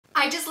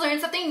I just learned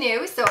something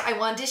new, so I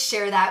wanted to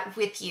share that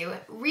with you.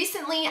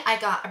 Recently, I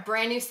got a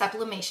brand new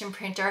sublimation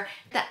printer,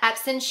 the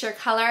Epson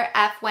SureColor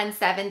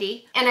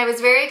F170, and I was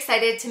very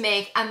excited to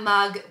make a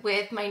mug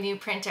with my new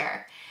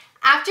printer.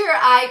 After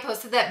I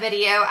posted that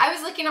video, I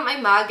was looking at my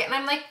mug and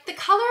I'm like, the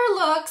color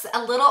looks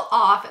a little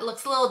off. It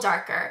looks a little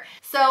darker.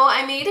 So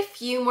I made a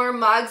few more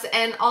mugs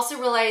and also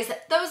realized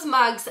that those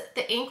mugs,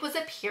 the ink was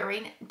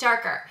appearing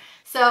darker.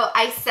 So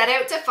I set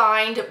out to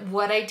find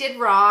what I did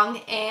wrong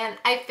and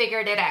I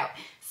figured it out.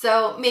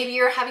 So maybe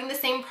you're having the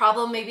same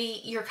problem.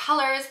 Maybe your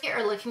colors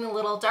are looking a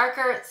little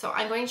darker. So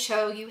I'm going to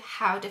show you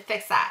how to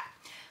fix that.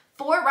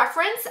 For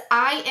reference,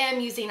 I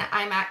am using an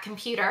iMac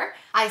computer.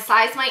 I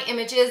sized my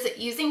images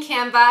using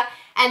Canva,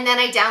 and then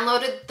I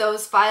downloaded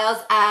those files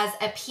as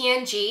a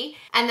PNG,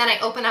 and then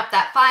I open up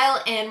that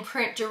file and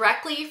print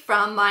directly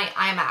from my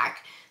iMac.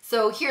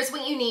 So here's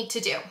what you need to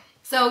do.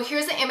 So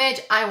here's the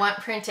image I want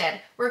printed.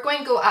 We're going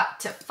to go up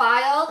to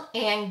File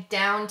and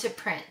down to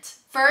Print.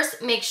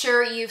 First, make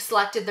sure you've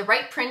selected the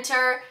right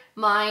printer.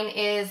 Mine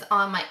is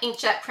on my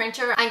inkjet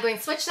printer. I'm going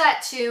to switch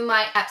that to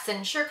my Epson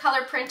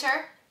SureColor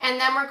printer.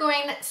 And then we're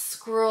going to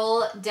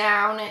scroll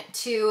down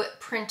to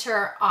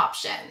printer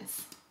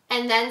options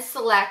and then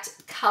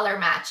select color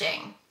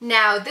matching.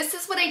 Now, this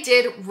is what I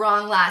did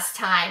wrong last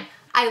time.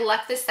 I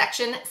left this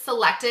section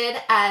selected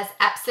as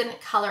Epson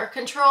color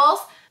controls,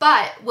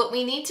 but what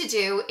we need to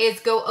do is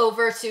go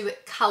over to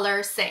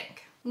color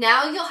sync.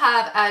 Now you'll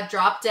have a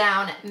drop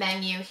down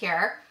menu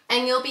here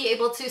and you'll be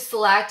able to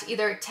select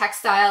either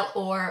textile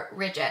or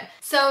rigid.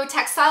 So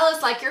textile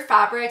is like your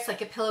fabrics,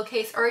 like a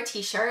pillowcase or a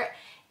t-shirt.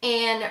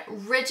 And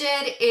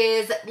rigid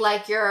is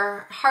like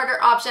your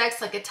harder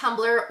objects like a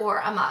tumbler or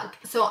a mug.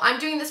 So I'm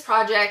doing this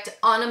project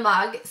on a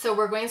mug, so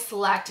we're going to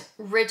select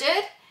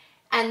rigid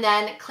and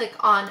then click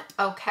on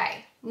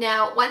OK.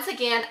 Now, once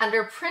again,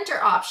 under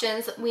printer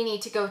options, we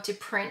need to go to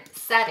print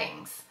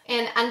settings.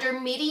 And under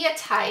media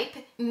type,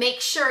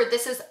 make sure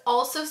this is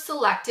also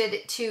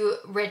selected to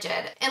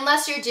rigid,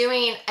 unless you're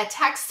doing a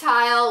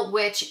textile,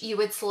 which you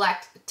would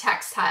select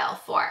textile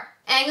for.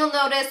 And you'll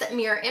notice that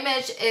mirror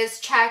image is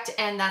checked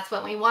and that's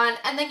what we want.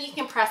 And then you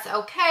can press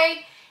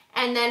OK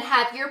and then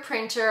have your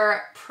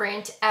printer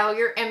print out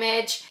your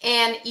image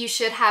and you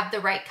should have the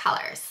right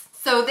colors.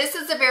 So this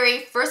is the very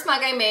first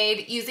mug I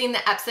made using the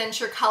Epson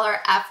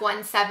SureColor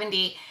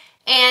F170.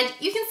 And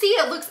you can see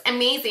it looks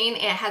amazing.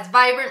 It has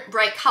vibrant,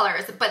 bright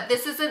colors, but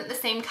this isn't the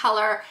same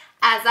color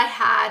as I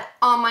had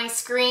on my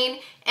screen.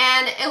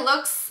 And it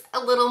looks a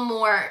little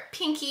more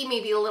pinky,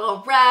 maybe a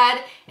little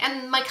red,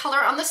 and my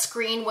color on the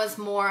screen was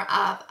more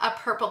of a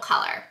purple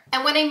color.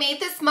 And when I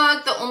made this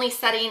mug, the only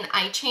setting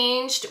I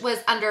changed was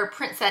under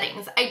print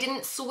settings. I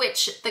didn't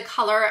switch the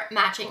color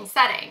matching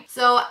setting.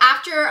 So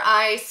after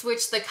I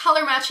switched the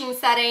color matching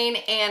setting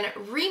and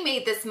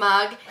remade this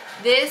mug,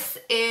 this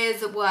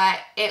is what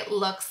it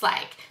looks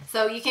like.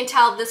 So you can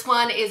tell this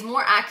one is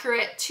more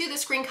accurate to the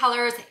screen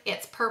colors.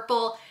 It's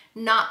purple,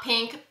 not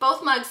pink.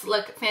 Both mugs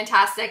look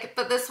fantastic,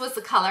 but this was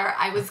the color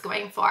I was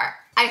going for.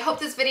 I hope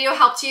this video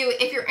helped you.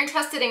 If you're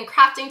interested in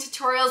crafting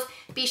tutorials,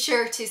 be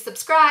sure to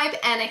subscribe,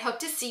 and I hope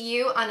to see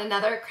you on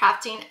another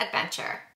crafting adventure.